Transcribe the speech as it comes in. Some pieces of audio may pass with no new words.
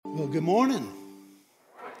Well, good morning.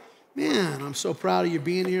 Man, I'm so proud of you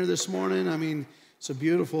being here this morning. I mean, it's a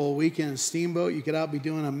beautiful weekend steamboat. You could out be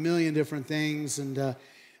doing a million different things, and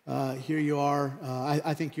here you are.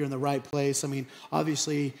 I think you're in the right place. I mean,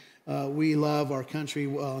 obviously, we love our country.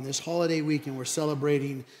 On this holiday weekend, we're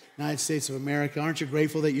celebrating United States of America. Aren't you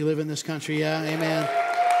grateful that you live in this country? Yeah, amen.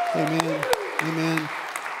 Amen. Amen.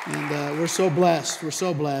 And we're so blessed. We're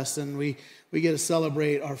so blessed, and we get to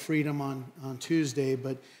celebrate our freedom on Tuesday,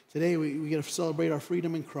 but today we get to celebrate our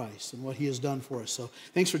freedom in Christ and what He has done for us. So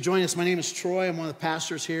thanks for joining us. My name is Troy. I'm one of the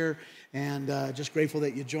pastors here, and just grateful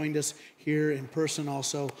that you joined us here in person,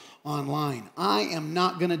 also online. I am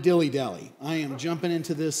not going to dilly-dally. I am jumping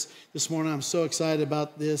into this morning. I'm so excited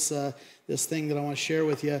about this thing that I want to share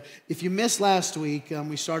with you. If you missed last week,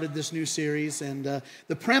 we started this new series, and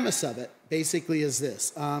the premise of it basically is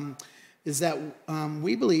this. Is that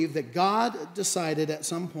we believe that God decided at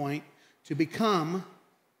some point to become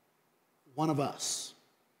one of us.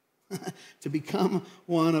 To become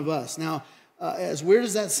one of us. Now, as weird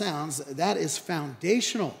as that sounds, that is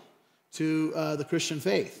foundational to the Christian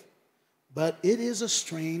faith. But it is a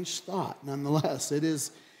strange thought, nonetheless.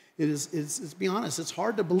 It's be honest, it's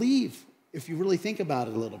hard to believe if you really think about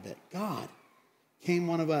it a little bit. God became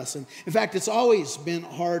one of us. And in fact, it's always been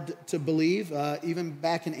hard to believe. Even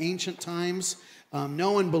back in ancient times,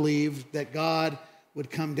 no one believed that God would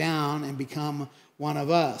come down and become one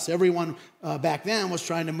of us. Everyone back then was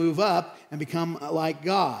trying to move up and become like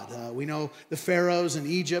God. We know the pharaohs in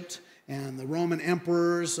Egypt and the Roman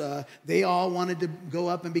emperors, they all wanted to go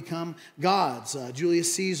up and become gods.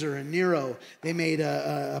 Julius Caesar and Nero, they made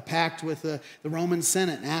a pact with the Roman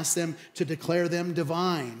Senate and asked them to declare them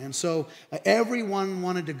divine. And so everyone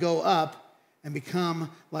wanted to go up and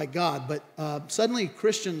become like God. But suddenly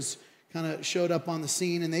Christians kind of showed up on the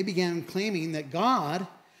scene, and they began claiming that God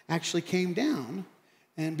actually came down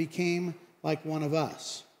and became like one of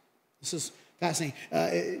us. This is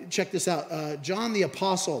fascinating. Check this out. John the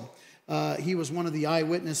Apostle, he was one of the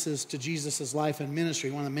eyewitnesses to Jesus' life and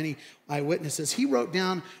ministry, one of the many eyewitnesses. He wrote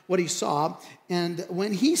down what he saw, and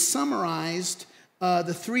when he summarized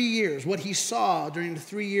the 3 years, what he saw during the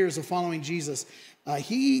 3 years of following Jesus,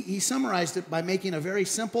 he summarized it by making a very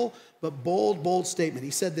simple but bold statement.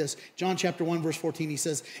 He said this, John chapter 1, verse 14, he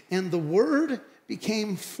says, "And the Word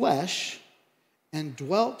became flesh and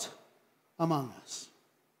dwelt among us."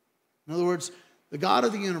 In other words, the God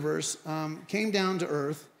of the universe came down to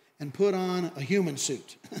earth and put on a human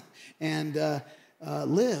suit and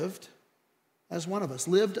lived as one of us,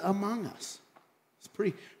 lived among us. It's a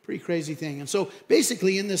pretty crazy thing. And so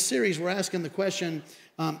basically in this series, we're asking the question,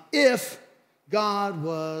 if God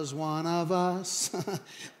was one of us,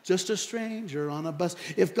 just a stranger on a bus.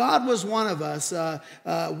 If God was one of us,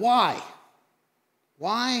 why?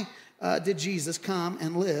 Why did Jesus come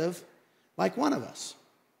and live like one of us?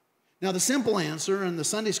 Now, the simple answer and the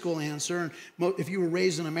Sunday school answer, and if you were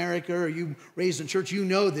raised in America or you were raised in church, you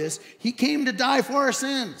know this. He came to die for our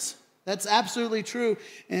sins. That's absolutely true.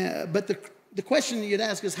 But the question you'd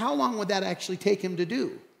ask is, how long would that actually take him to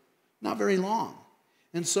do? Not very long.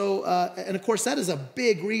 And so, and of course, that is a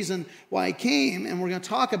big reason why he came, and we're going to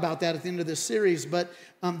talk about that at the end of this series. But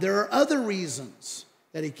there are other reasons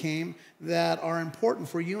that he came that are important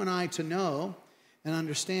for you and I to know and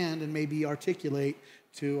understand and maybe articulate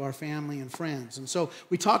to our family and friends. And so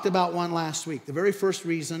we talked about one last week. The very first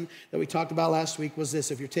reason that we talked about last week was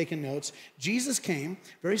this, if you're taking notes. Jesus came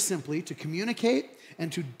very simply to communicate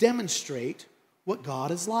and to demonstrate what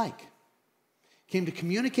God is like. Came to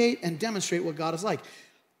communicate and demonstrate what God is like.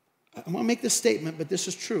 I want to make this statement, but this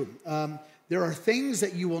is true. There are things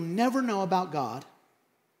that you will never know about God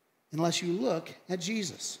unless you look at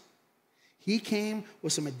Jesus. He came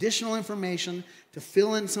with some additional information to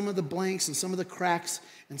fill in some of the blanks and some of the cracks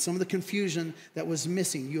and some of the confusion that was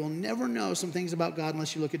missing. You'll never know some things about God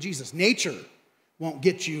unless you look at Jesus. Nature won't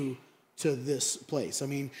get you to this place. I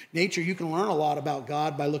mean, nature, you can learn a lot about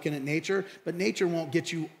God by looking at nature, but nature won't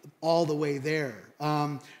get you all the way there.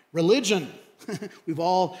 Religion, we've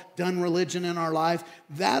all done religion in our life.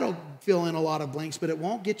 That'll fill in a lot of blanks, but it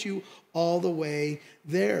won't get you all the way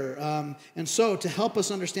there. And so to help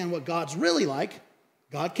us understand what God's really like,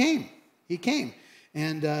 God came. He came.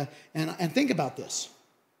 And think about this.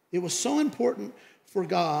 It was so important for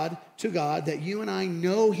God, that you and I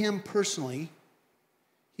know Him personally.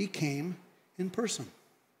 He came in person.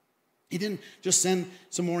 He didn't just send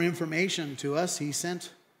some more information to us. He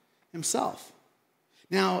sent Himself.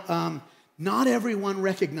 Now, not everyone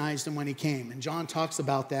recognized Him when He came. And John talks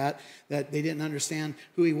about that they didn't understand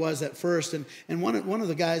who He was at first. And one of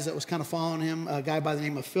the guys that was kind of following Him, a guy by the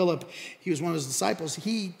name of Philip, he was one of His disciples.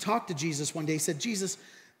 He talked to Jesus one day. He said, Jesus,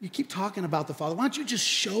 you keep talking about the Father. Why don't you just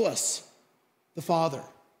show us the Father?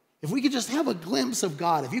 If we could just have a glimpse of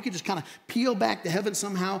God, if you could just kind of peel back to heaven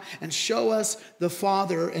somehow and show us the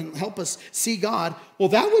Father and help us see God, well,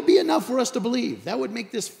 that would be enough for us to believe. That would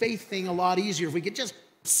make this faith thing a lot easier if we could just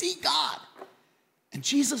see God. And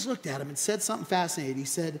Jesus looked at him and said something fascinating. He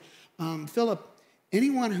said, Philip,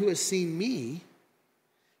 anyone who has seen me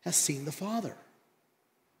has seen the Father.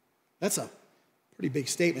 That's a pretty big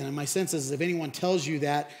statement. And my sense is if anyone tells you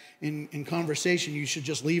that in conversation, you should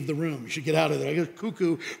just leave the room. You should get out of there. I get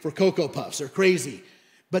cuckoo for Cocoa Puffs. They're crazy.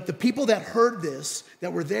 But the people that heard this,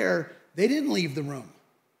 that were there, they didn't leave the room.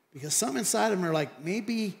 Because some inside of them are like,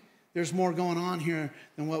 maybe there's more going on here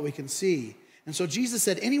than what we can see. And so Jesus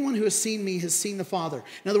said, anyone who has seen me has seen the Father.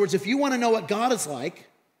 In other words, if you want to know what God is like,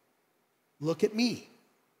 look at me.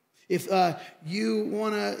 If you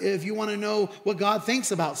want to know what God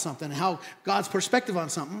thinks about something, how God's perspective on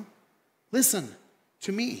something, listen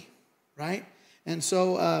to me, right? And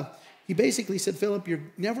so he basically said, Philip, you're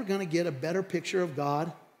never going to get a better picture of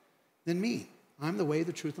God than me. I'm the way,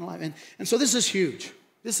 the truth, and the life. And so this is huge.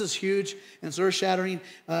 This is huge, and it's earth-shattering.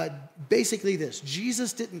 Basically this,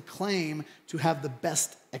 Jesus didn't claim to have the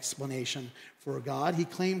best explanation for God. He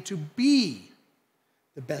claimed to be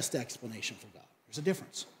the best explanation for God. There's a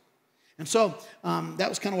difference. And so that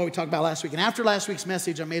was kind of what we talked about last week. And after last week's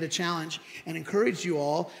message, I made a challenge and encouraged you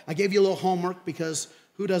all. I gave you a little homework because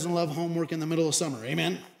who doesn't love homework in the middle of summer?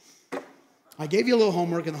 Amen? I gave you a little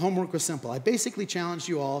homework, and the homework was simple. I basically challenged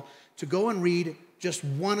you all to go and read just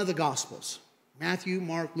one of the Gospels. Matthew,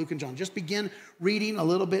 Mark, Luke, and John. Just begin reading a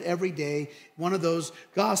little bit every day, one of those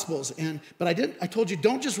Gospels. But I told you,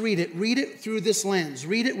 don't just read it through this lens.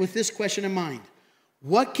 Read it with this question in mind.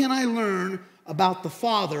 What can I learn about the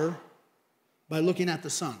Father by looking at the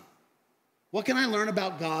Son? What can I learn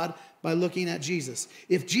about God by looking at Jesus?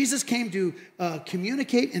 If Jesus came to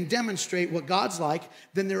communicate and demonstrate what God's like,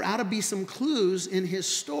 then there ought to be some clues in his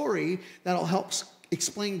story that'll help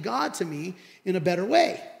explain God to me in a better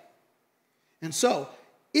way. And so,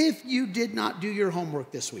 if you did not do your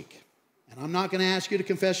homework this week, and I'm not going to ask you to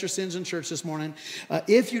confess your sins in church this morning,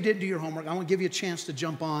 if you didn't do your homework, I want to give you a chance to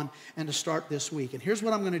jump on and to start this week. And here's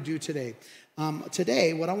what I'm going to do today.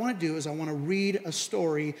 Today, what I want to do is I want to read a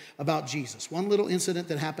story about Jesus, one little incident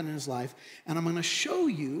that happened in his life, and I'm going to show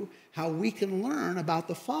you how we can learn about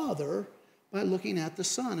the Father by looking at the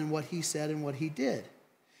Son and what he said and what he did.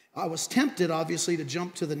 I was tempted, obviously, to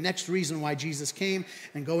jump to the next reason why Jesus came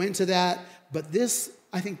and go into that, but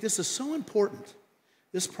I think this is so important.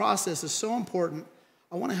 This process is so important.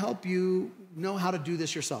 I want to help you know how to do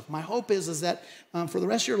this yourself. My hope is that for the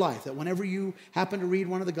rest of your life, that whenever you happen to read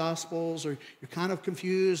one of the Gospels or you're kind of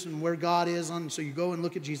confused and where God is, so you go and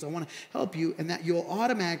look at Jesus, I want to help you, and that you'll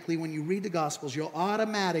automatically, when you read the Gospels, you'll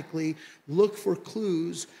automatically look for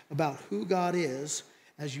clues about who God is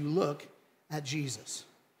as you look at Jesus.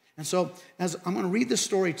 And so as I'm going to read this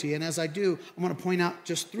story to you, and as I do, I'm going to point out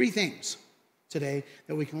just 3 things today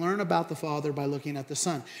that we can learn about the Father by looking at the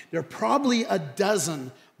Son. There are probably a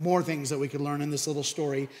dozen more things that we could learn in this little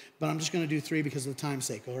story, but I'm just going to do 3 because of the time's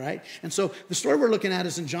sake, all right? And so the story we're looking at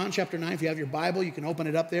is in John chapter 9. If you have your Bible, you can open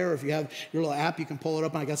it up there, or if you have your little app, you can pull it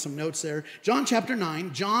up, and I got some notes there. John chapter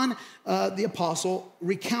 9, John the apostle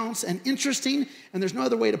recounts an interesting, and there's no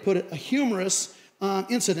other way to put it, a humorous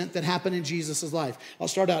incident that happened in Jesus' life. I'll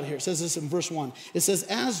start out here. It says this in verse 1. It says,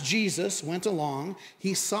 as Jesus went along,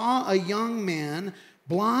 he saw a young man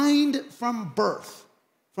blind from birth.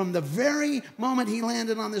 From the very moment he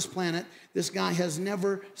landed on this planet, this guy has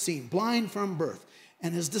never seen. Blind from birth.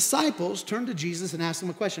 And his disciples turned to Jesus and asked him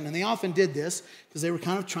a question. And they often did this because they were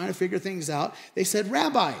kind of trying to figure things out. They said,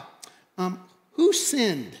 Rabbi, who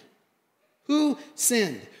sinned? Who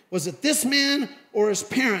sinned? Was it this man or his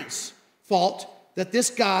parents' fault that this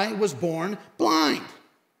guy was born blind?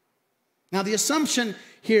 Now, the assumption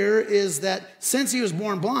here is that since he was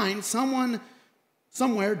born blind, someone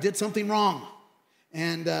somewhere did something wrong.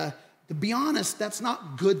 And to be honest, that's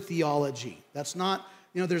not good theology. That's not,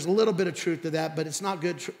 there's a little bit of truth to that, but it's not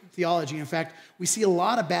good theology. In fact, we see a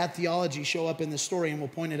lot of bad theology show up in this story, and we'll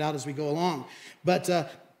point it out as we go along. But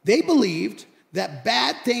they believed that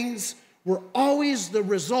bad things were always the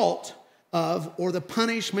result of or the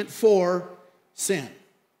punishment for sin.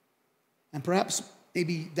 And perhaps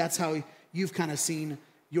maybe that's how you've kind of seen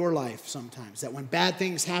your life sometimes, that when bad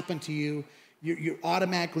things happen to you, you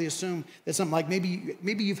automatically assume that something like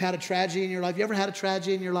maybe you've had a tragedy in your life. You ever had a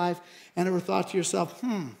tragedy in your life and ever thought to yourself,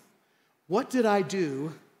 what did I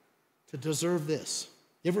do to deserve this?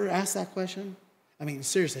 You ever asked that question? I mean,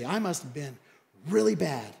 seriously, I must have been really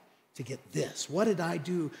bad to get this? What did I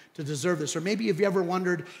do to deserve this? Or maybe have you ever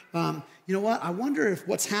wondered, you know what? I wonder if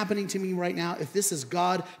what's happening to me right now, if this is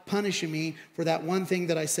God punishing me for that one thing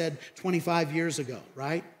that I said 25 years ago,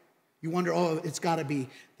 right? You wonder, oh, it's got to be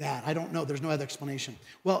that. I don't know. There's no other explanation.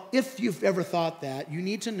 Well, if you've ever thought that, you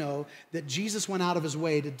need to know that Jesus went out of his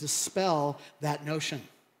way to dispel that notion.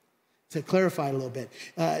 To clarify it a little bit,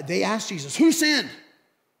 they asked Jesus, who sinned?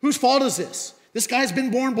 Whose fault is this? This guy's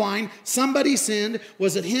been born blind. Somebody sinned.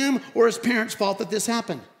 Was it him or his parents' fault that this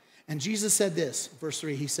happened? And Jesus said this, verse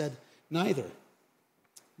 3, he said, neither.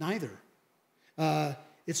 Neither.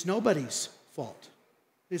 It's nobody's fault.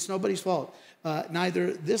 It's nobody's fault.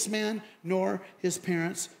 Neither this man nor his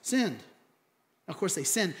parents sinned. Of course, they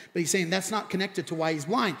sinned, but he's saying that's not connected to why he's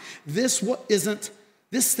blind. This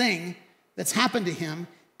thing that's happened to him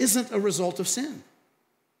isn't a result of sin.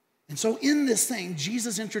 And so in this thing,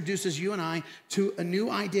 Jesus introduces you and I to a new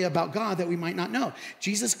idea about God that we might not know.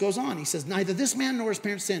 Jesus goes on. He says, neither this man nor his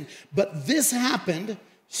parents sinned, but this happened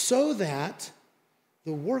so that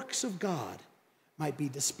the works of God might be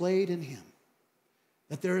displayed in him.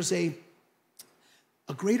 That there is a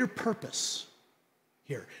greater purpose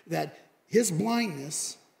here. That his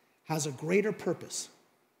blindness has a greater purpose.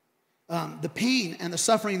 The pain and the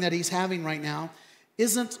suffering that he's having right now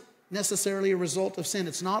isn't necessarily a result of sin.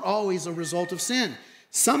 It's not always a result of sin.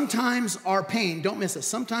 Sometimes our pain, don't miss it,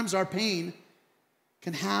 sometimes our pain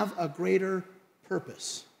can have a greater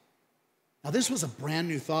purpose. Now, this was a brand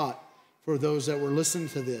new thought for those that were listening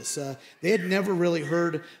to this. They had never really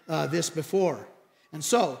heard this before. And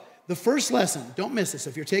so, the first lesson, don't miss this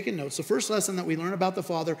if you're taking notes, the first lesson that we learn about the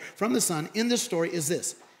Father from the Son in this story is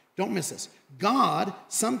this. Don't miss this. God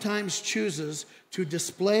sometimes chooses to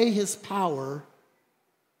display his power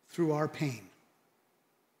through our pain.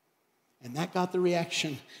 And that got the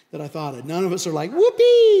reaction that I thought of. None of us are like,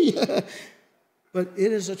 whoopee! But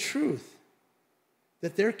it is a truth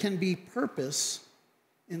that there can be purpose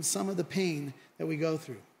in some of the pain that we go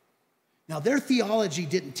through. Now, their theology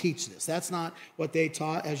didn't teach this. That's not what they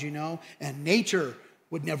taught, as you know. And nature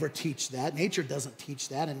would never teach that. Nature doesn't teach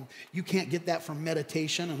that. And you can't get that from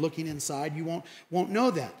meditation and looking inside. You won't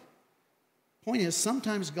know that. Point is,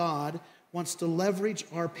 sometimes God wants to leverage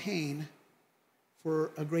our pain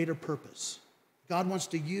for a greater purpose. God wants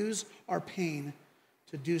to use our pain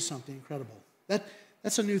to do something incredible.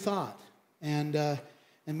 That's a new thought. And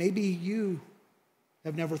maybe you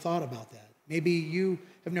have never thought about that. Maybe you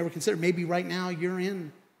have never considered. Maybe right now you're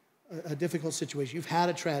in a difficult situation. You've had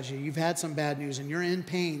a tragedy. You've had some bad news, and you're in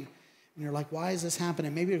pain. And you're like, why is this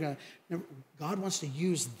happening? Maybe you're going to, God wants to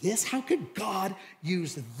use this. How could God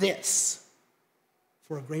use this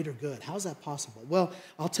for a greater good? How is that possible? Well,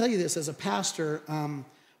 I'll tell you this, as a pastor,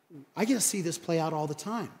 I get to see this play out all the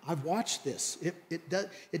time. I've watched this.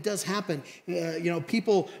 It does happen.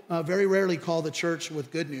 People very rarely call the church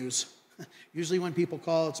with good news. Usually when people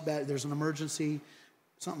call, it's bad. There's an emergency.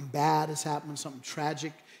 Something bad has happened. Something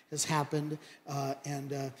tragic has happened.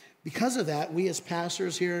 And because of that, we as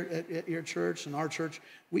pastors here at your church and our church,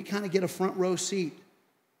 we kind of get a front row seat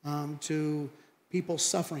to people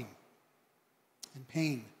suffering and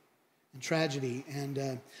pain and tragedy.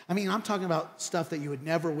 And I'm talking about stuff that you would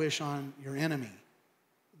never wish on your enemy.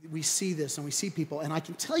 We see this and we see people. And I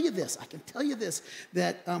can tell you this,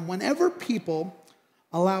 that whenever people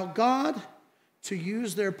allow God to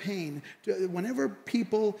use their pain, whenever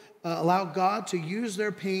people allow God to use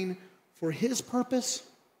their pain for his purpose,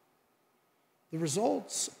 the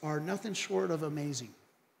results are nothing short of amazing.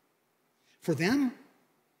 For them,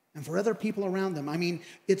 and for other people around them.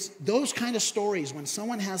 It's those kind of stories when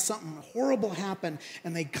someone has something horrible happen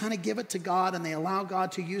and they kind of give it to God and they allow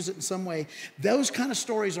God to use it in some way. Those kind of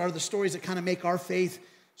stories are the stories that kind of make our faith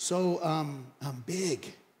so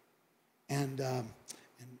big and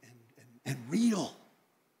real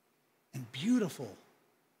and beautiful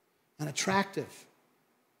and attractive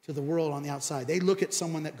to the world on the outside. They look at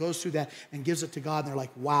someone that goes through that and gives it to God and they're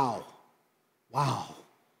like, wow.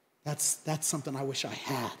 That's something I wish I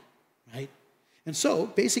had, right? And so,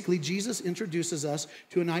 basically, Jesus introduces us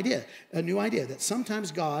to a new idea, that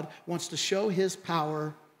sometimes God wants to show his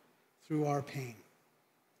power through our pain.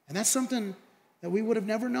 And that's something that we would have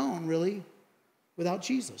never known, really, without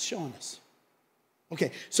Jesus showing us.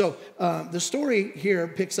 Okay, so the story here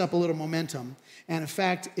picks up a little momentum, and in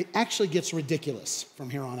fact, it actually gets ridiculous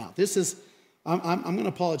from here on out. I'm going to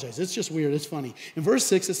apologize. It's just weird. It's funny. In verse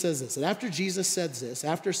 6, it says this, that after Jesus said this,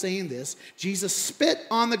 after saying this, Jesus spit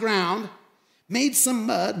on the ground, made some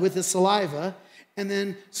mud with his saliva, and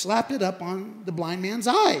then slapped it up on the blind man's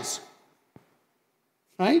eyes.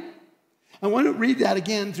 Right? I want to read that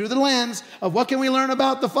again through the lens of what can we learn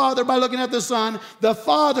about the Father by looking at the Son. The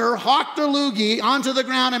Father hawked a loogie onto the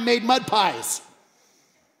ground and made mud pies.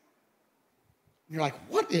 And you're like,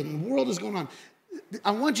 what in the world is going on?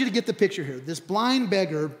 I want you to get the picture here. This blind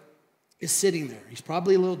beggar is sitting there. He's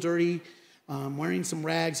probably a little dirty, wearing some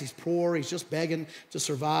rags. He's poor. He's just begging to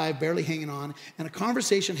survive, barely hanging on. And a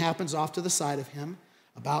conversation happens off to the side of him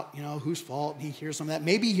about, whose fault. And he hears some of that.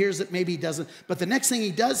 Maybe he hears it, maybe he doesn't. But the next thing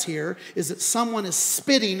he does hear is that someone is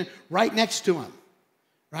spitting right next to him,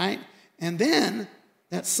 right? And then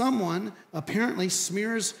that someone apparently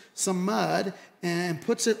smears some mud and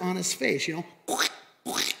puts it on his face, And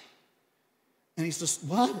he's just,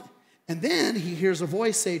 what? And then he hears a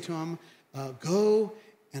voice say to him, go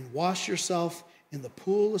and wash yourself in the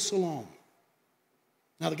pool of Siloam.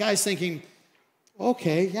 Now the guy's thinking,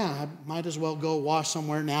 okay, yeah, I might as well go wash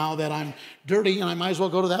somewhere now that I'm dirty, and I might as well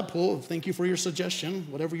go to that pool. Thank you for your suggestion,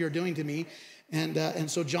 whatever you're doing to me. And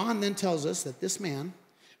so John then tells us that this man,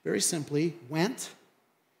 very simply, went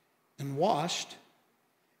and washed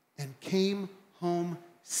and came home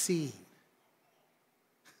seeing.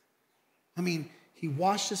 I mean, he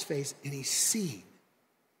washed his face and he's seeing.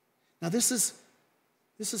 Now this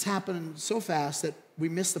is happening so fast that we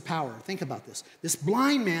miss the power. Think about this. This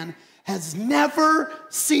blind man has never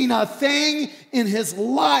seen a thing in his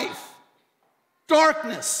life.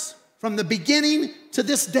 Darkness from the beginning to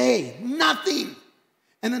this day. Nothing.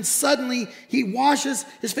 And then suddenly he washes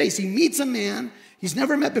his face. He meets a man he's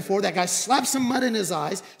never met before. That guy slaps some mud in his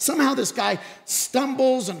eyes. Somehow this guy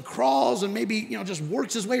stumbles and crawls and maybe, just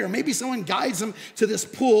works his way, or maybe someone guides him to this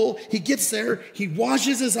pool. He gets there, he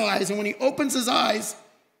washes his eyes, and when he opens his eyes,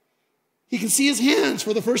 he can see his hands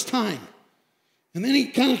for the first time. And then he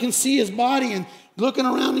kind of can see his body, and looking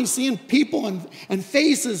around, he's seeing people and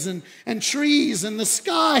faces and trees and the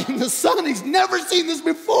sky and the sun. He's never seen this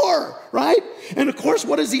before, right? And of course,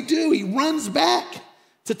 what does he do? He runs back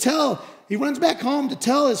home to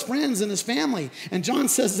tell his friends and his family. And John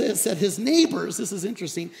says this, that his neighbors, this is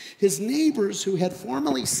interesting, his neighbors who had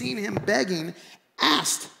formerly seen him begging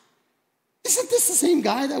asked, isn't this the same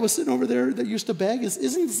guy that was sitting over there that used to beg?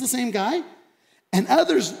 Isn't this the same guy? And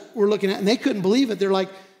others were looking at it, and they couldn't believe it. They're like,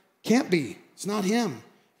 can't be. It's not him.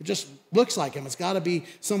 It just looks like him. It's got to be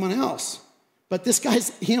someone else. But this guy,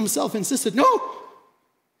 he himself insisted, no,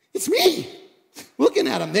 it's me. Looking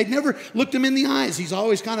at him. They'd never looked him in the eyes. He's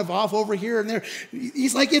always kind of off over here and there.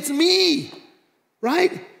 He's like, it's me,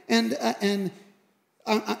 right? And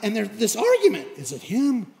there's this argument. Is it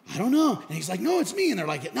him? I don't know. And he's like, no, it's me. And they're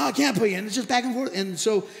like, no, I can't put you. And it's just back and forth. And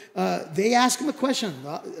so they ask him a question,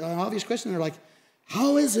 an obvious question. They're like,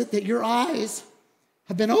 how is it that your eyes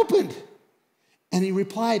have been opened? And he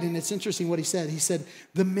replied, and it's interesting what he said. He said,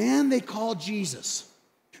 the man they call Jesus.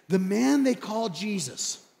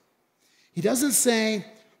 He doesn't say,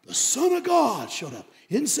 the Son of God showed up.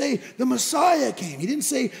 He didn't say, the Messiah came. He didn't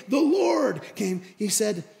say, the Lord came. He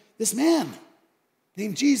said, this man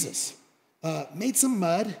named Jesus made some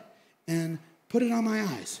mud and put it on my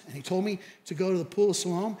eyes. And he told me to go to the pool of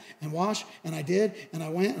Siloam and wash. And I did. And I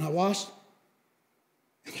went and I washed.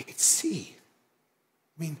 And I could see.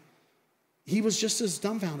 I mean, he was just as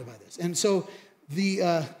dumbfounded by this. And so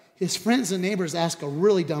his friends and neighbors ask a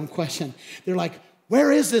really dumb question. They're like,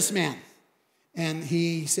 where is this man? And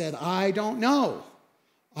he said, I don't know.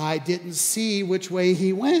 I didn't see which way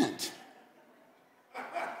he went.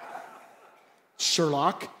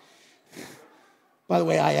 Sherlock. By the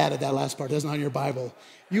way, I added that last part. That's not in your Bible.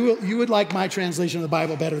 You would like my translation of the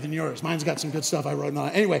Bible better than yours. Mine's got some good stuff I wrote on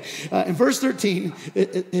it. Anyway, in verse 13,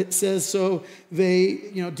 it says, so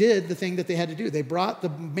they did the thing that they had to do. They brought the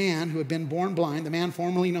man who had been born blind, the man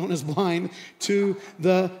formerly known as blind, to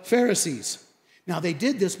the Pharisees. Now, they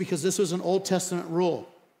did this because this was an Old Testament rule.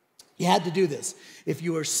 You had to do this. If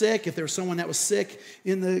you were sick, if there was someone that was sick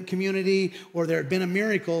in the community, or there had been a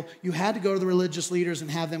miracle, you had to go to the religious leaders and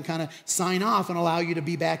have them kind of sign off and allow you to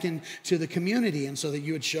be back into the community. And so that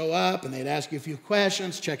you would show up and they'd ask you a few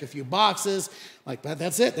questions, check a few boxes, like,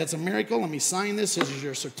 that's it, that's a miracle, let me sign this, this is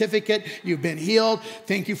your certificate, you've been healed,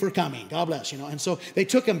 thank you for coming, God bless, And so they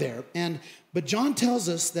took him there. But John tells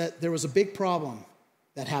us that there was a big problem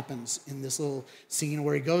that happens in this little scene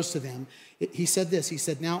where he goes to them. He said this, he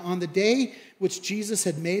said, now on the day which Jesus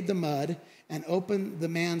had made the mud and opened the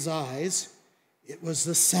man's eyes, it was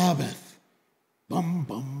the Sabbath. Bum,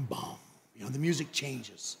 bum, bum. The music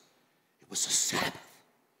changes. It was the Sabbath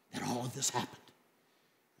that all of this happened.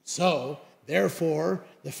 So, therefore,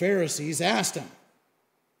 the Pharisees asked him,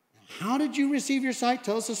 how did you receive your sight?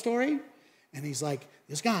 Tell us the story. And he's like,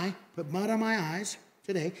 this guy put mud on my eyes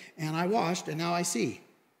today, and I washed, and now I see.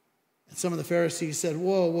 And some of the Pharisees said,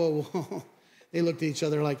 whoa, whoa, whoa. They looked at each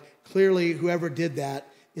other like, clearly whoever did that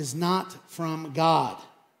is not from God.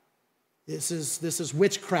 This is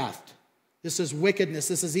witchcraft. This is wickedness.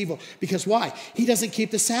 This is evil. Because why? He doesn't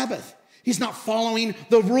keep the Sabbath. He's not following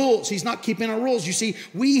the rules. He's not keeping our rules. You see,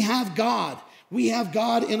 we have God. We have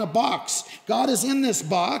God in a box. God is in this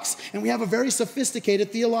box, and we have a very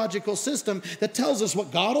sophisticated theological system that tells us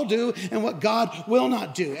what God will do and what God will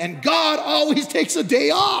not do. And God always takes a day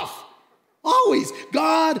off. Always.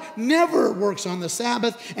 God never works on the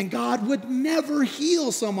Sabbath, and God would never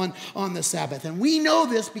heal someone on the Sabbath. And we know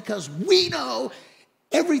this because we know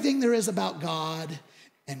everything there is about God,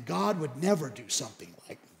 and God would never do something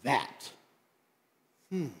like that.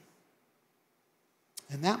 And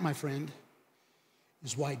that, my friend,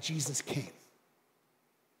 is why Jesus came.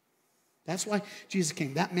 That's why Jesus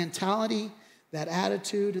came. That mentality, that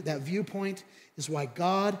attitude, that viewpoint is why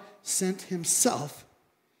God sent himself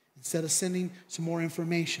instead of sending some more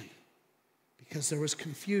information, because there was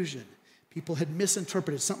confusion. People had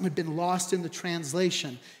misinterpreted. Something had been lost in the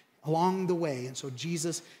translation along the way, and so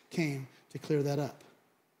Jesus came to clear that up.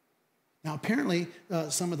 Now, apparently,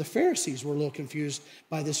 some of the Pharisees were a little confused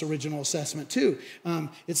by this original assessment, too.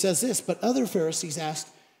 It says this, but other Pharisees asked,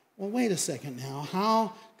 well, wait a second now.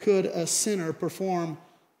 How could a sinner perform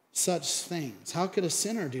such things? How could a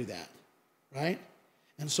sinner do that, right?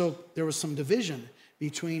 And so there was some division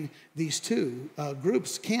between these two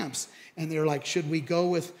groups, camps, and they're like, should we go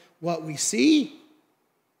with what we see,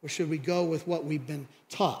 or should we go with what we've been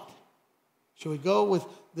taught? Should we go with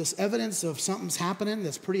this evidence of something's happening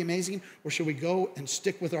that's pretty amazing, or should we go and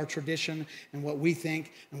stick with our tradition and what we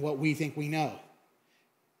think we know?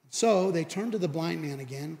 So they turned to the blind man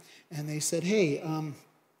again, and they said, hey,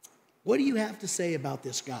 what do you have to say about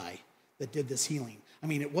this guy that did this healing? I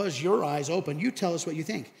mean, it was your eyes open. You tell us what you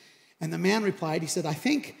think. And the man replied, he said, I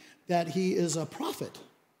think that he is a prophet.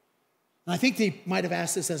 And I think they might have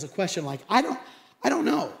asked this as a question, like, I don't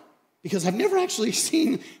know, because I've never actually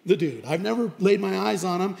seen the dude. I've never laid my eyes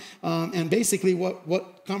on him. And basically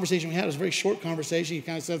what conversation we had was a very short conversation. He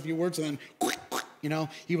kind of said a few words, and then,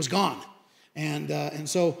 he was gone. And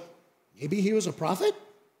so maybe he was a prophet?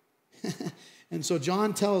 And so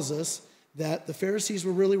John tells us that the Pharisees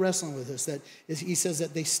were really wrestling with this, that he says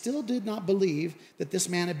that they still did not believe that this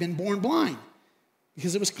man had been born blind,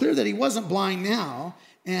 because it was clear that he wasn't blind now,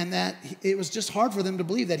 and that it was just hard for them to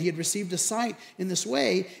believe that he had received a sight in this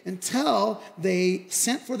way until they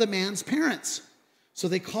sent for the man's parents. So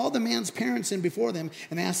they called the man's parents in before them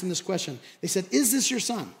and asked them this question. They said, is this your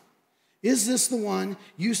son? Is this the one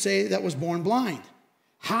you say that was born blind?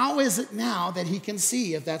 How is it now that he can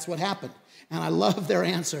see, if that's what happened? And I love their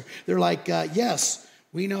answer. They're like, yes,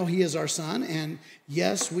 we know he is our son, and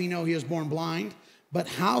yes, we know he was born blind, but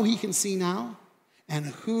how he can see now and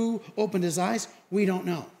who opened his eyes, we don't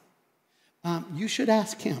know. You should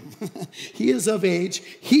ask him. He is of age.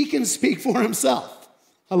 He can speak for himself.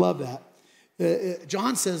 I love that.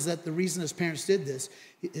 John says that the reason his parents did this,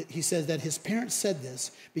 he says that his parents said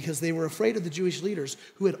this because they were afraid of the Jewish leaders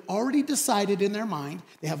who had already decided in their mind,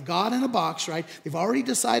 they have God in a box, right? They've already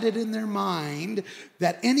decided in their mind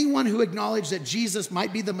that anyone who acknowledged that Jesus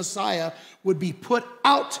might be the Messiah would be put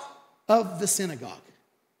out of the synagogue.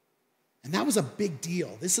 And that was a big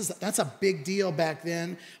deal. That's a big deal back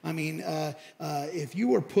then. I mean, if you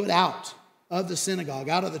were put out of the synagogue,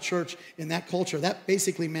 out of the church in that culture, that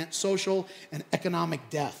basically meant social and economic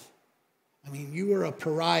death. I mean, you were a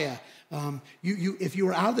pariah. If you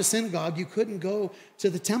were out of the synagogue, you couldn't go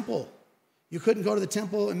to the temple. You couldn't go to the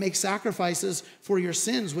temple and make sacrifices for your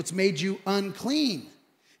sins, which made you unclean.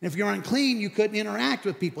 And if you're unclean, you couldn't interact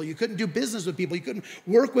with people. You couldn't do business with people. You couldn't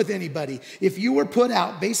work with anybody. If you were put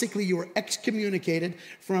out, basically you were excommunicated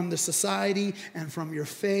from the society and from your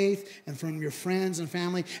faith and from your friends and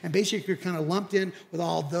family. And basically you're kind of lumped in with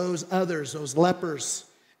all those others, those lepers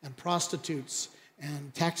and prostitutes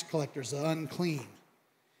and tax collectors, the unclean.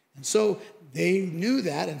 And so they knew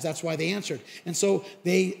that, and that's why they answered. And so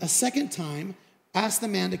they, a second time, asked the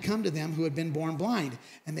man to come to them who had been born blind.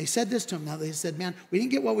 And they said this to him. Now they said, man, we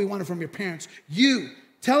didn't get what we wanted from your parents. You,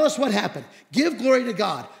 tell us what happened. Give glory to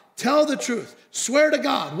God. Tell the truth. Swear to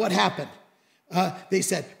God what happened. They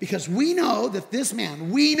said, because we know that this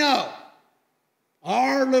man, we know,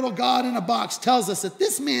 our little God in a box tells us that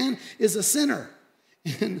this man is a sinner.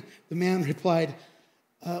 And the man replied,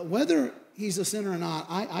 whether he's a sinner or not,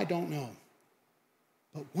 I don't know.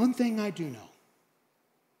 But one thing I do know.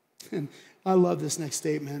 And I love this next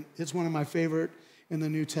statement. It's one of my favorite in the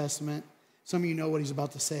New Testament. Some of you know what he's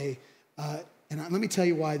about to say. And let me tell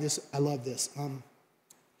you why I love this.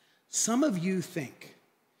 Some of you think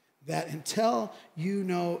that until you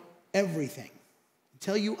know everything,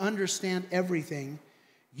 until you understand everything,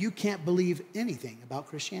 you can't believe anything about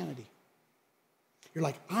Christianity. You're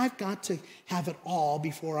like, I've got to have it all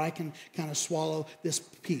before I can kind of swallow this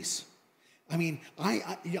piece. I mean,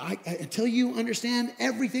 until you understand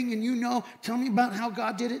everything and you know, tell me about how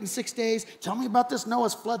God did it in 6 days. Tell me about this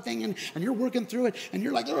Noah's flood thing, and you're working through it, and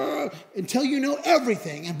you're like, until you know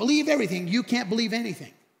everything and believe everything, you can't believe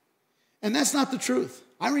anything. And that's not the truth.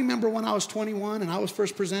 I remember when I was 21 and I was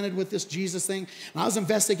first presented with this Jesus thing, and I was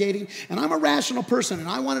investigating, and I'm a rational person, and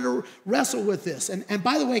I wanted to wrestle with this. And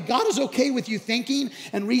by the way, God is okay with you thinking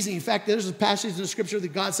and reasoning. In fact, there's a passage in the scripture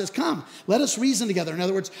that God says, come, let us reason together. In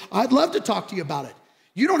other words, I'd love to talk to you about it.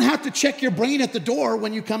 You don't have to check your brain at the door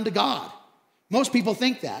when you come to God. Most people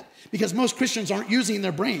think that because most Christians aren't using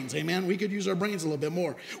their brains. Amen. We could use our brains a little bit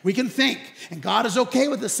more. We can think, and God is okay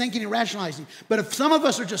with us thinking and rationalizing. But if some of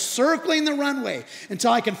us are just circling the runway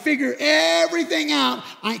until I can figure everything out,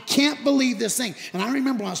 I can't believe this thing. And I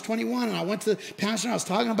remember when I was 21 and I went to the pastor and I was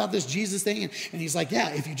talking about this Jesus thing, and he's like,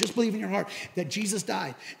 yeah, if you just believe in your heart that Jesus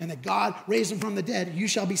died and that God raised him from the dead, you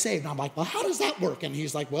shall be saved. And I'm like, well, how does that work? And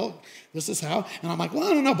he's like, well, this is how. And I'm like, well,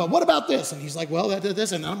 I don't know, but what about this? And he's like, well, that did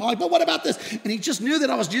this. And I'm like, but what about this? And he just knew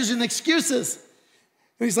that I was using excuses.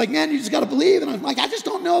 And he's like, man, you just got to believe. And I'm like, I just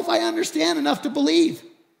don't know if I understand enough to believe.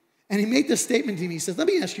 And he made this statement to me. He says, let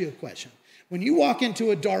me ask you a question. When you walk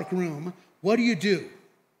into a dark room, what do?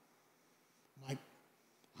 I'm like,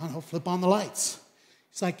 I don't know, flip on the lights.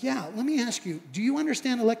 He's like, yeah, let me ask you, do you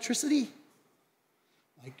understand electricity?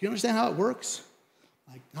 Like, do you understand how it works?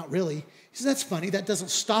 Like, not really. He says, that's funny. That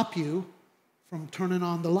doesn't stop you from turning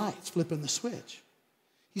on the lights, flipping the switch.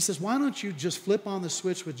 He says, why don't you just flip on the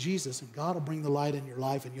switch with Jesus and God will bring the light in your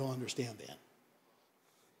life and you'll understand that.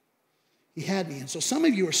 He had me. And so some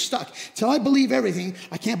of you are stuck. Till I believe everything,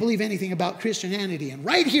 I can't believe anything about Christianity. And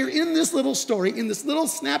right here in this little story, in this little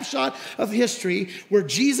snapshot of history where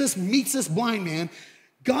Jesus meets this blind man,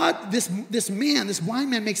 God, this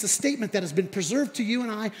blind man makes a statement that has been preserved to you and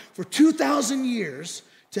I for 2,000 years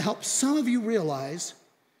to help some of you realize,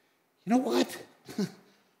 you know what?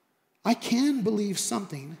 I can believe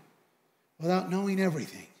something without knowing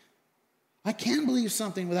everything. I can believe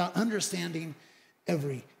something without understanding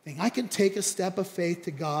everything. I can take a step of faith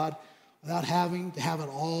to God without having to have it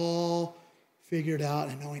all figured out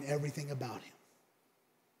and knowing everything about him.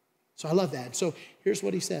 So I love that. So here's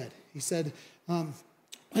what he said. He said,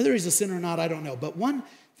 whether he's a sinner or not, I don't know. But one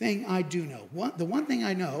thing I do know. The one thing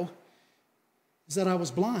I know is that I was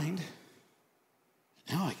blind,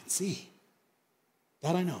 and now I can see.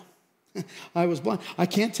 That I know. I was blind. I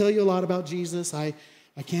can't tell you a lot about Jesus. I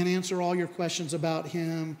can't answer all your questions about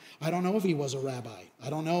him. I don't know if he was a rabbi. I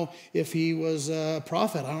don't know if he was a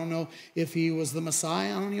prophet. I don't know if he was the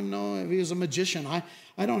Messiah. I don't even know if he was a magician.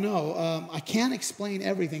 I don't know. I can't explain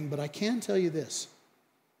everything, but I can tell you this.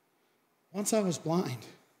 Once I was blind,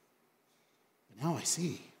 but now I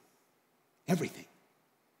see everything.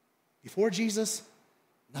 Before Jesus,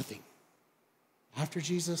 nothing. After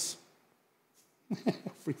Jesus,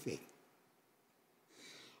 everything.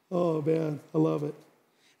 Oh, man, I love it.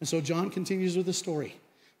 And so John continues with the story.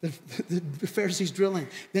 The Pharisees drilling.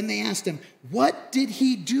 Then they asked him, what did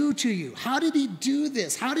he do to you? How did he do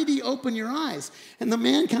this? How did he open your eyes? And the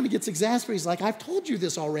man kind of gets exasperated. He's like, I've told you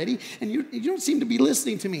this already, and you don't seem to be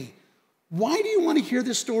listening to me. Why do you want to hear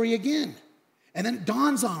this story again? And then it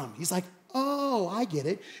dawns on him. He's like, oh, I get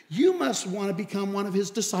it. You must want to become one of his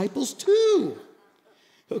disciples too.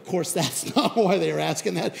 Of course, that's not why they were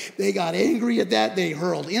asking that. They got angry at that. They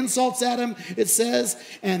hurled insults at him, it says.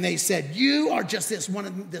 And they said, you are just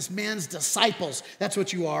this man's disciples. That's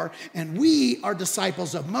what you are. And we are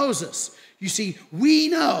disciples of Moses. You see, we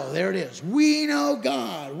know, there it is. We know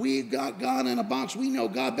God. We've got God in a box. We know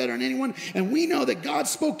God better than anyone. And we know that God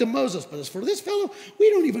spoke to Moses. But as for this fellow, we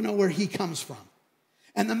don't even know where he comes from.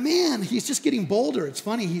 And the man, he's just getting bolder. It's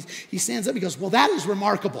funny. He stands up. He goes, well, that is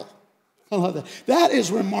remarkable. I love that. That is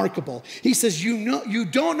remarkable. He says, you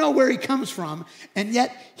don't know where he comes from, and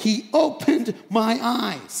yet he opened my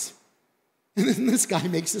eyes. And then this guy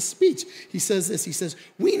makes a speech. He says this. He says,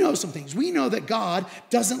 we know some things. We know that God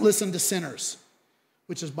doesn't listen to sinners,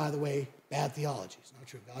 which is, by the way, bad theology. It's not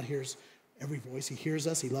true. God hears every voice. He hears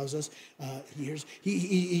us. He loves us.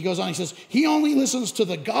 He goes on. He says, he only listens to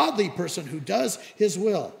the godly person who does his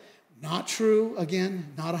will. Not true.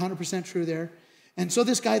 Again, not 100% true there. And so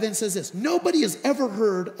this guy then says this, nobody has ever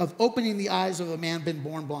heard of opening the eyes of a man been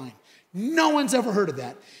born blind. No one's ever heard of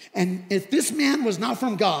that. And if this man was not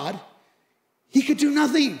from God, he could do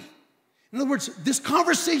nothing. In other words, this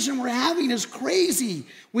conversation we're having is crazy.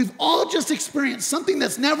 We've all just experienced something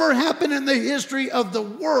that's never happened in the history of the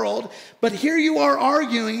world, but here you are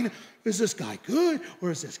arguing, is this guy good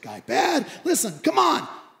or is this guy bad? Listen, come on.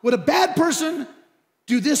 Would a bad person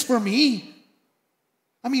do this for me?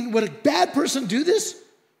 I mean, would a bad person do this?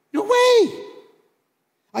 No way.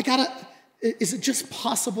 Is it just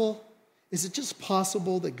possible? Is it just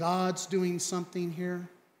possible that God's doing something here?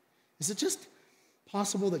 Is it just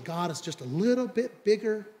possible that God is just a little bit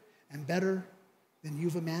bigger and better than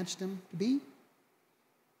you've imagined him to be?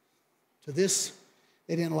 To this,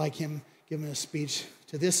 they didn't like him giving a speech.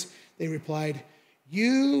 To this, they replied,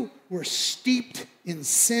 you were steeped in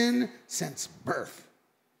sin since birth.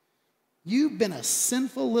 You've been a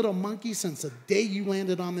sinful little monkey since the day you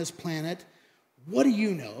landed on this planet. What do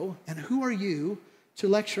you know, and who are you to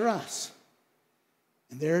lecture us?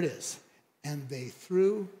 And there it is. And they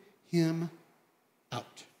threw him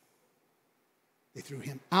out. They threw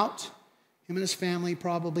him out, him and his family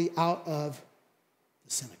probably out of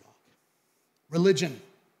the synagogue. Religion,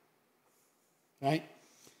 right?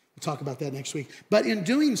 We'll talk about that next week. But in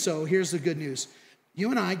doing so, here's the good news.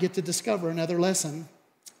 You and I get to discover another lesson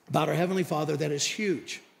about our Heavenly Father that is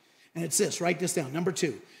huge. And it's this, write this down. Number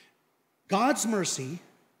 2, God's mercy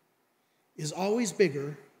is always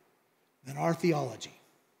bigger than our theology.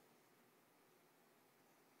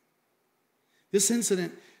 This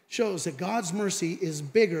incident shows that God's mercy is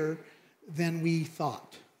bigger than we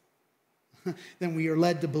thought, than we are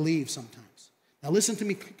led to believe sometimes. Now listen to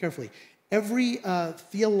me carefully. Every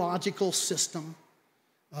theological system,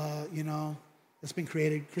 that's been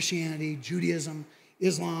created, Christianity, Judaism,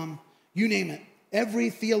 Islam, you name it, every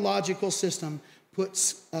theological system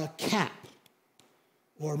puts a cap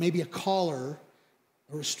or maybe a collar,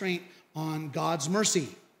 a restraint on God's mercy.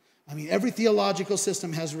 I mean, every theological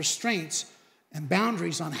system has restraints and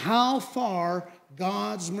boundaries on how far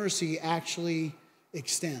God's mercy actually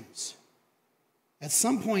extends. At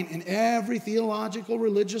some point in every theological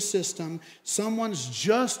religious system, someone's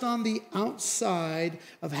just on the outside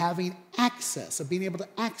of having access, of being able to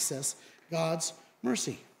access God's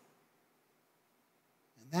mercy.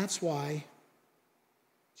 And that's why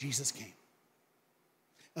Jesus came.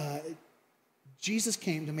 Jesus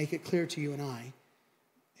came to make it clear to you and I,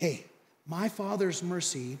 hey, my Father's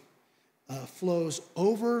mercy flows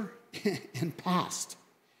over and past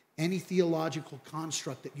any theological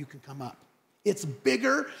construct that you can come up. It's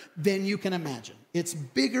bigger than you can imagine. It's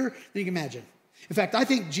bigger than you can imagine. In fact, I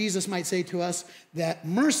think Jesus might say to us that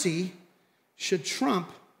mercy should trump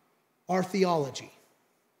our theology.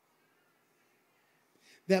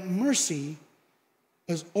 That mercy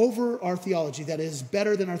is over our theology, that is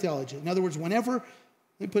better than our theology. In other words, let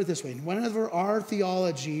me put it this way, whenever our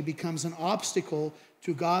theology becomes an obstacle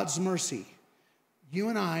to God's mercy, you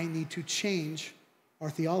and I need to change our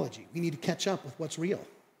theology. We need to catch up with what's real.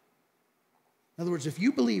 In other words, if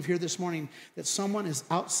you believe here this morning that someone is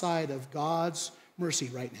outside of God's mercy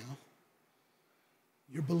right now,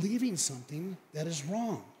 you're believing something that is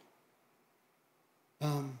wrong.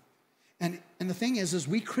 And the thing is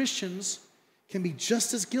we Christians can be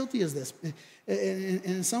just as guilty as this, and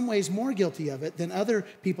in some ways more guilty of it than other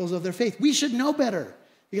peoples of their faith. We should know better,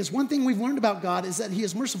 because one thing we've learned about God is that he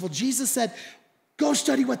is merciful. Jesus said, go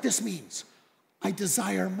study what this means. I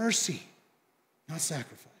desire mercy, not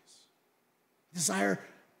sacrifice. I desire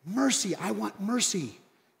mercy. I want mercy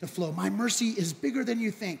to flow. My mercy is bigger than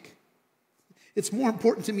you think. It's more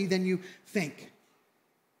important to me than you think.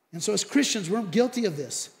 And so as Christians, we're guilty of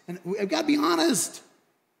this. And I've got to be honest.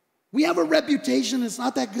 We have a reputation that's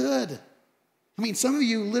not that good. I mean, some of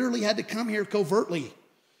you literally had to come here covertly.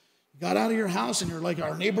 You got out of your house and you're like,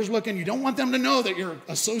 our neighbor's looking. You don't want them to know that you're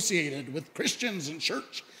associated with Christians and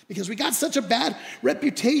church, because we got such a bad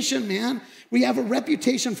reputation, man. We have a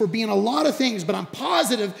reputation for being a lot of things, but I'm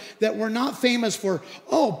positive that we're not famous for,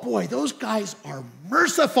 oh boy, those guys are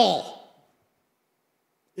merciful.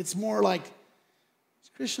 It's more like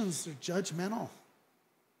Christians are judgmental.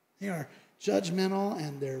 They are judgmental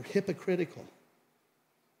and they're hypocritical.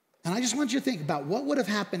 And I just want you to think about what would have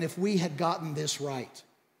happened if we had gotten this right.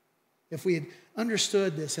 If we had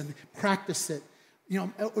understood this and practiced it. You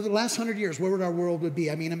know, over the last 100 years, where would our world would be?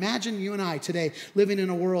 I mean, imagine you and I today living in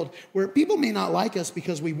a world where people may not like us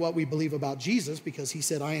because what we believe about Jesus, because he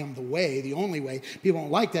said, I am the way, the only way. People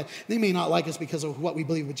don't like that. They may not like us because of what we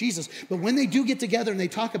believe with Jesus. But when they do get together and they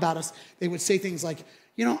talk about us, they would say things like,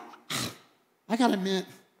 you know, I got to admit,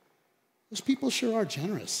 those people sure are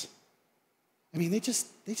generous. I mean, they just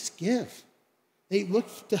give. They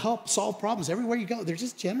look to help solve problems everywhere you go. They're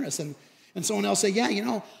just generous. And someone else say, yeah, you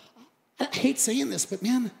know, I hate saying this, but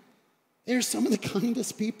man, they're some of the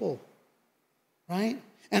kindest people right?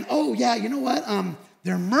 And oh yeah, you know what?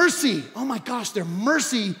 Their mercy, oh my gosh, their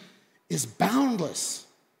mercy is boundless.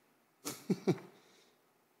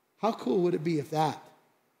 How cool would it be if that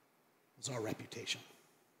was our reputation?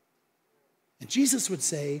 And Jesus would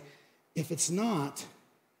say, if it's not,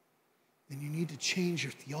 then you need to change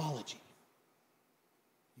your theology.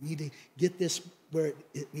 You need to get this where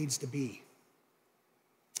it needs to be.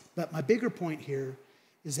 But my bigger point here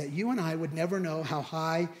is that you and I would never know how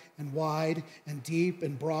high and wide and deep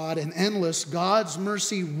and broad and endless God's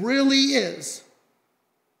mercy really is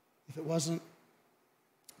if it wasn't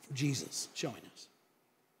for Jesus showing us.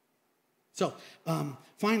 So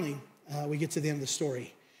finally, we get to the end of the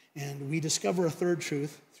story, and we discover a third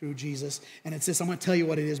truth through Jesus, and it's this. I'm going to tell you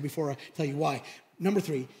what it is before I tell you why. Number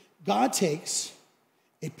 3, God takes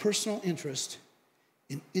a personal interest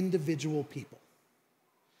in individual people.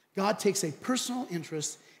 God takes a personal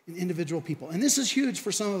interest in individual people. And this is huge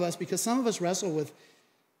for some of us because some of us wrestle with,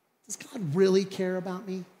 does God really care about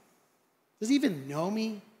me? Does he even know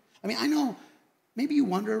me? I mean, I know, maybe you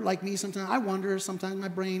wonder like me sometimes. I wonder sometimes, my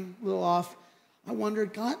brain a little off. I wonder,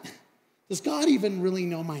 does God even really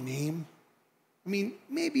know my name? I mean,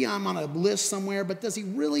 maybe I'm on a list somewhere, but does he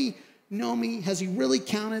really know me? Has he really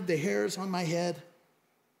counted the hairs on my head?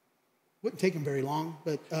 Wouldn't take him very long,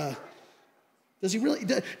 but does he really,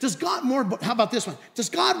 does God how about this one? Does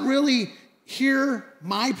God really hear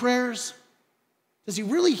my prayers? Does he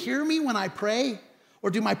really hear me when I pray? Or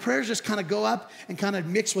do my prayers just kind of go up and kind of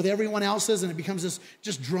mix with everyone else's and it becomes this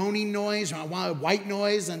just droning noise or white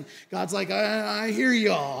noise and God's like, I hear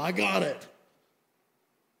y'all, I got it.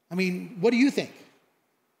 I mean, what do you think?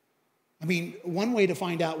 I mean, one way to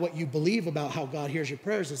find out what you believe about how God hears your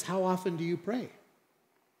prayers is how often do you pray? Do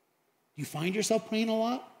you find yourself praying a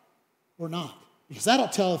lot or not? Because that'll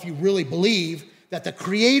tell if you really believe that the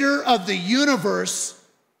creator of the universe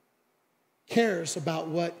cares about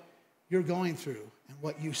what you're going through and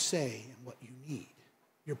what you say and what you need.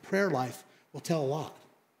 Your prayer life will tell a lot,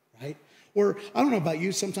 right? Or I don't know about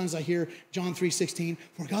you, sometimes I hear John 3:16,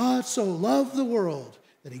 for God so loved the world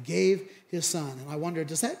that he gave his son. And I wonder,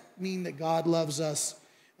 does that mean that God loves us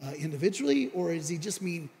individually, or does he just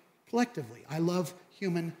mean collectively? I love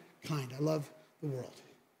humankind. I love the world.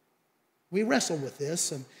 We wrestle with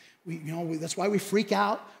this, and that's why we freak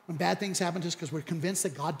out when bad things happen to us, because we're convinced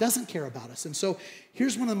that God doesn't care about us. And so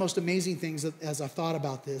here's one of the most amazing things as I've thought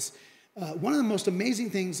about this. One of the most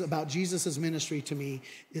amazing things about Jesus' ministry to me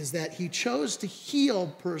is that he chose to heal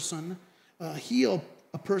a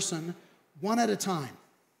person one at a time.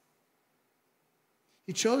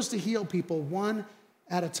 He chose to heal people one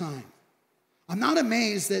at a time. I'm not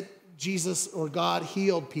amazed that Jesus or God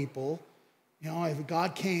healed people. If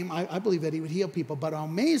God came, I believe that he would heal people, but I'm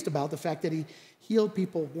amazed about the fact that he healed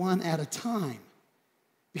people one at a time.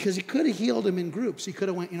 Because he could have healed them in groups. He could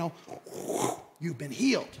have went, you've been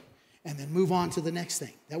healed, and then move on to the next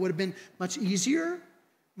thing. That would have been much easier,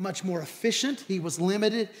 much more efficient. He was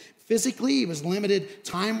limited physically, he was limited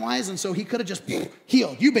time-wise, and so he could have just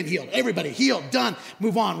healed. You've been healed. Everybody healed, done,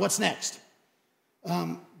 move on, what's next?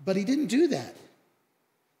 But he didn't do that.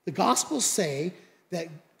 The Gospels say that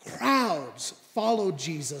crowds followed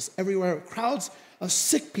Jesus everywhere. Crowds of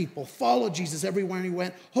sick people followed Jesus everywhere he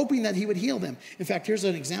went, hoping that he would heal them. In fact, here's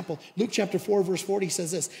an example. Luke chapter 4, verse 40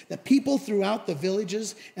 says this, that people throughout the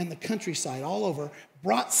villages and the countryside all over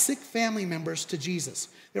brought sick family members to Jesus.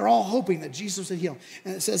 They're all hoping that Jesus would heal.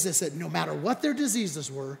 And it says this, that no matter what their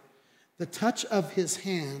diseases were, the touch of his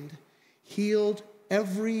hand healed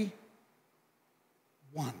every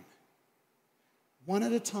one. One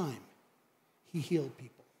at a time, he healed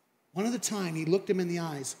people. One at a time, he looked him in the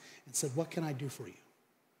eyes and said, what can I do for you?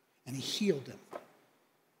 And he healed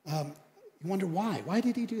him. You wonder why? Why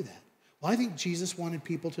did he do that? Well, I think Jesus wanted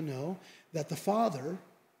people to know that the Father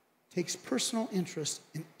takes personal interest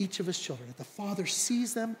in each of his children, that the Father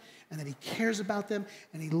sees them and that he cares about them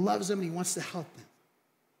and he loves them and he wants to help them.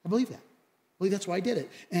 I believe that. I believe that's why he did it.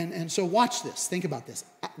 And so watch this. Think about this.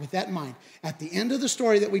 With that in mind, at the end of the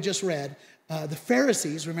story that we just read, the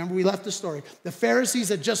Pharisees, remember we left the story, the Pharisees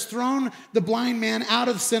had just thrown the blind man out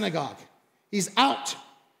of the synagogue. He's out.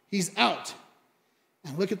 He's out.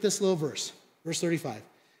 And look at this little verse, verse 35. It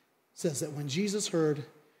says that when Jesus heard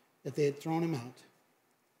that they had thrown him out,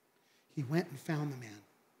 he went and found the man.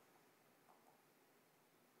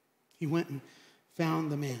 He went and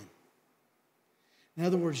found the man. In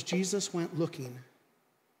other words, Jesus went looking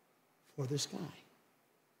for this guy.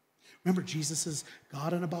 Remember, Jesus is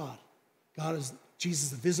God and Abad. God is Jesus,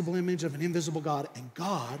 the visible image of an invisible God, and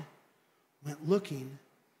God went looking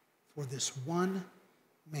for this one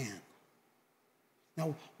man.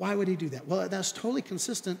 Now, why would he do that? Well, that's totally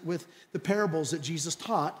consistent with the parables that Jesus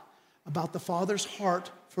taught about the Father's heart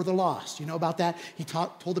for the lost. You know about that? He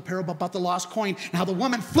told the parable about the lost coin and how the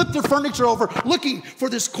woman flipped her furniture over looking for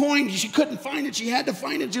this coin. She couldn't find it. She had to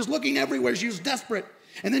find it. She was looking everywhere. She was desperate.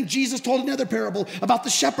 And then Jesus told another parable about the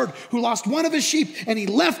shepherd who lost one of his sheep, and he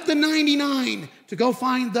left the 99 to go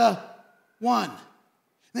find the one.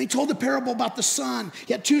 And he told the parable about the son.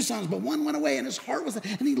 He had two sons, but one went away, and his heart was,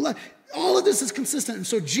 and he left. All of this is consistent. And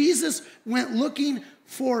so Jesus went looking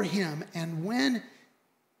for him, and when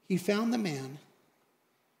he found the man,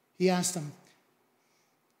 he asked him,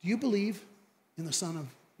 do you believe in the Son of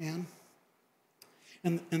Man?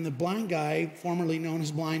 And the blind guy, formerly known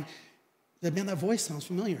as blind, said, man, that voice sounds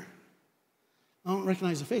familiar. I don't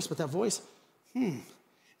recognize the face, but that voice, And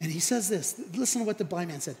he says this. Listen to what the blind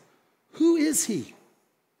man said. Who is he?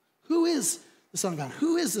 Who is the Son of God?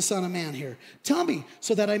 Who is the Son of Man here? Tell me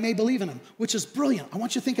so that I may believe in him, which is brilliant. I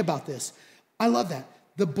want you to think about this. I love that.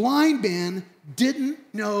 The blind man didn't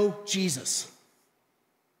know Jesus.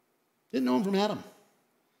 Didn't know him from Adam.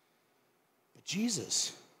 But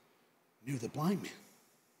Jesus knew the blind man.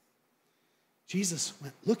 Jesus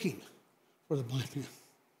went looking for the blind man.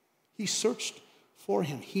 He searched for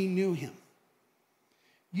him. He knew him.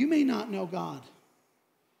 You may not know God.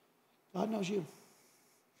 God knows you.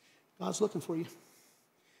 God's looking for you.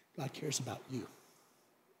 God cares about you.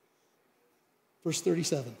 Verse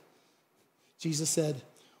 37. Jesus said,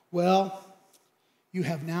 well, you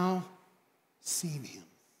have now seen him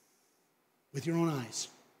with your own eyes.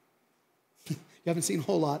 You haven't seen a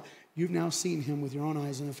whole lot. You've now seen him with your own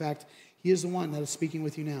eyes. And in fact, he is the one that is speaking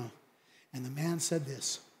with you now. And the man said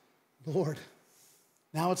this, Lord,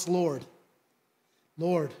 now it's Lord.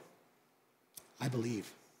 Lord, I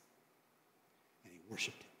believe. And he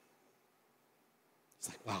worshiped him. It's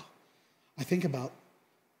like, wow. I think about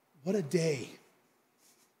what a day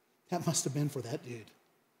that must have been for that dude.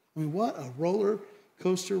 I mean, what a roller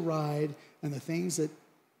coaster ride and the things that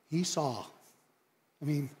he saw. I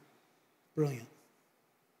mean, brilliant.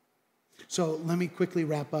 So let me quickly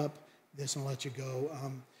wrap up this and I'll let you go.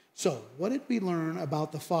 So what did we learn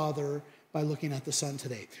about the Father by looking at the Son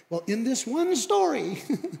today? Well, in this one story,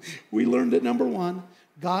 we learned that number one,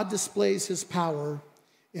 God displays his power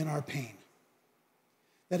in our pain.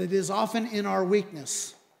 That it is often in our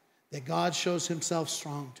weakness that God shows himself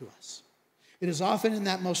strong to us. It is often in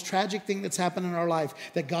that most tragic thing that's happened in our life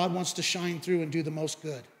that God wants to shine through and do the most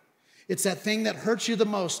good. It's that thing that hurts you the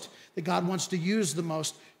most that God wants to use the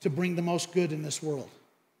most to bring the most good in this world.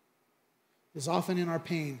 It is often in our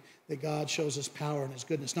pain that God shows his power and his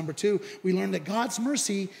goodness. Number two, we learned that God's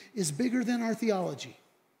mercy is bigger than our theology.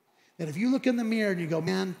 That if you look in the mirror and you go,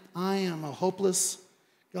 man, I am a hopeless,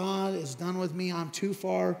 God is done with me, I'm too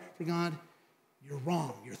far for God, you're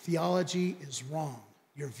wrong. Your theology is wrong.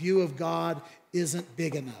 Your view of God isn't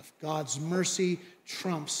big enough. God's mercy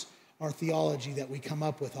trumps our theology that we come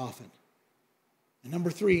up with often. And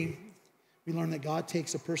number three, we learn that God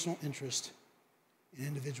takes a personal interest in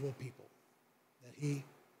individual people. That he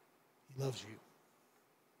loves you.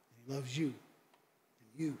 And he loves you. And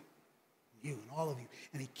you. And you. And all of you.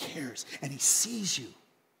 And he cares. And he sees you.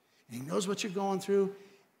 And he knows what you're going through.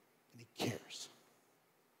 And he cares.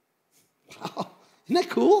 Wow. Isn't that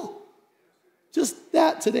cool? Just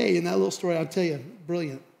that today in that little story, I'll tell you,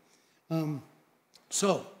 brilliant.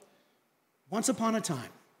 So, once upon a time,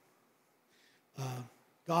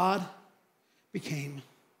 God became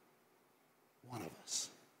one of us.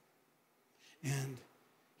 And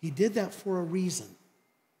he did that for a reason.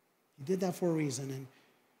 He did that for a reason, and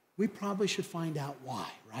we probably should find out why,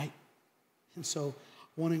 right? And so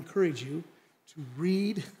I want to encourage you to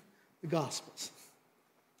read the Gospels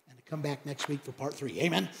and to come back next week for part 3.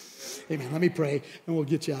 Amen? Amen. Let me pray, and we'll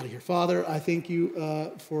get you out of here. Father, I thank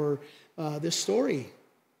you for this story.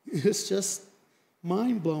 It's just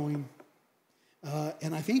mind-blowing.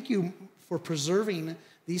 And I thank you for preserving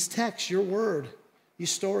these texts, your word,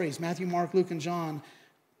 these stories, Matthew, Mark, Luke, and John,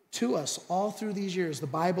 to us all through these years. The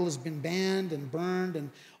Bible has been banned and burned and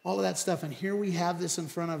all of that stuff, and here we have this in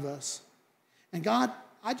front of us. And God,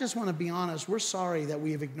 I just want to be honest, we're sorry that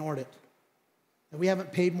we have ignored it, that we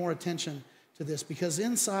haven't paid more attention to this, because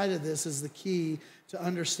inside of this is the key to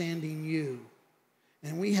understanding you,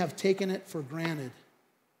 and we have taken it for granted.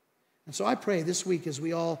 And so I pray this week as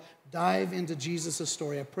we all dive into Jesus'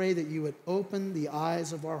 story, I pray that you would open the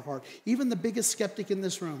eyes of our heart, even the biggest skeptic in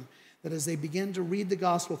this room, that as they begin to read the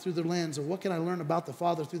gospel through the lens of what can I learn about the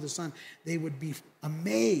Father through the Son, they would be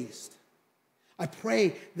amazed. I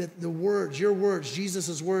pray that the words, your words,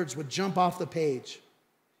 Jesus' words, would jump off the page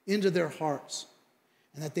into their hearts,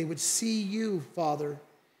 and that they would see you, Father,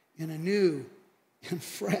 in a new and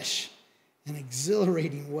fresh and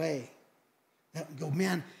exhilarating way. That go,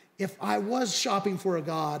 man, if I was shopping for a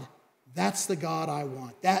God, that's the God I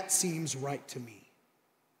want. That seems right to me.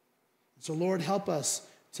 So Lord, help us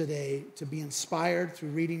today to be inspired through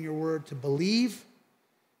reading your word, to believe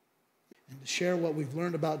and to share what we've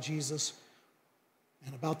learned about Jesus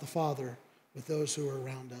and about the Father with those who are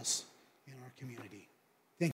around us in our community.